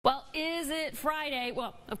it Friday.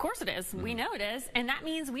 Well, of course it is. We know it is. And that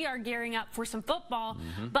means we are gearing up for some football.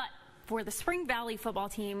 But for the Spring Valley football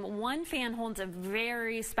team, one fan holds a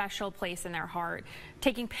very special place in their heart,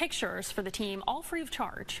 taking pictures for the team, all free of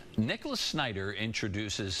charge. Nicholas Snyder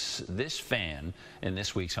introduces this fan in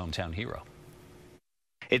this week's Hometown Hero.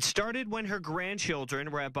 It started when her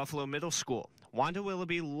grandchildren were at Buffalo Middle School. Wanda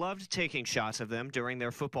Willoughby loved taking shots of them during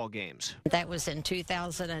their football games. That was in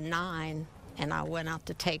 2009, and I went out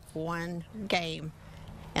to take one game,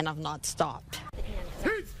 and I've not stopped.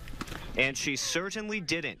 And she certainly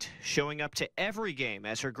didn't, showing up to every game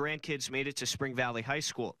as her grandkids made it to Spring Valley High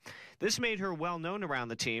School. This made her well known around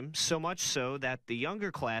the team, so much so that the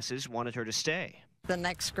younger classes wanted her to stay. The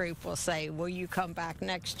next group will say, will you come back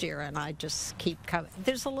next year? And I just keep coming.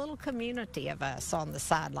 There's a little community of us on the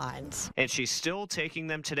sidelines. And she's still taking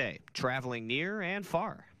them today, traveling near and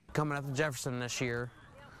far. Coming up to Jefferson this year,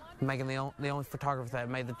 making the only photographer that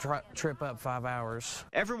made the trip up 5 hours.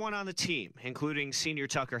 Everyone on the team, including senior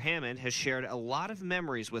Tucker Hammond, has shared a lot of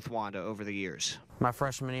memories with Wanda over the years. My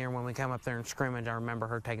freshman year, when we come up there in scrimmage, I remember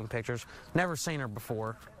her taking pictures. Never seen her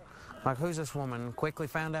before. Like, who's this woman? Quickly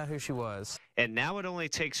found out who she was. And now it only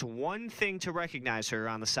takes one thing to recognize her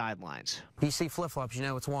on the sidelines. You see flip-flops, you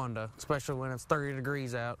know it's Wanda, especially when it's 30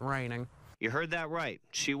 degrees out and raining. You heard that right.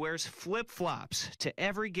 She wears flip-flops to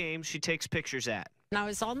every game she takes pictures at. I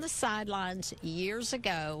was on the sidelines years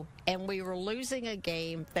ago, and we were losing a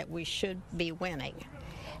game that we should be winning.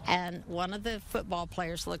 And one of the football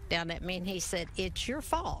players looked down at me, and he said, "It's your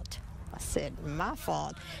fault." I said, "My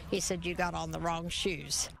fault." He said, "You got on the wrong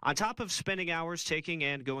shoes." On top of spending hours taking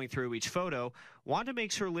and going through each photo, Wanda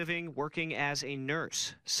makes her living working as a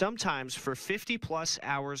nurse, sometimes for 50-plus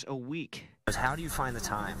hours a week. How do you find the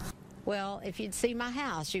time? Well, if you'd see my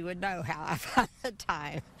house, you would know how I find the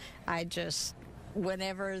time. I just,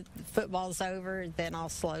 whenever football's over, then I'll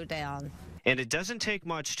slow down. And it doesn't take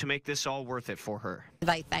much to make this all worth it for her.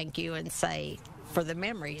 They thank you and say, for the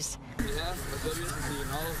memories.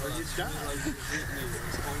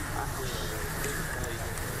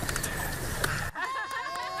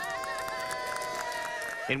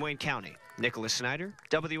 In Wayne County, Nicholas Snyder,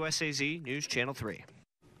 WSAZ News Channel 3.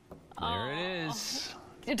 There it is.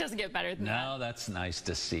 It doesn't get better than that. No, that's nice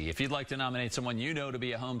to see. If you'd like to nominate someone you know to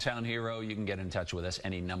be a hometown hero, you can get in touch with us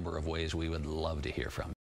any number of ways. We would love to hear from you.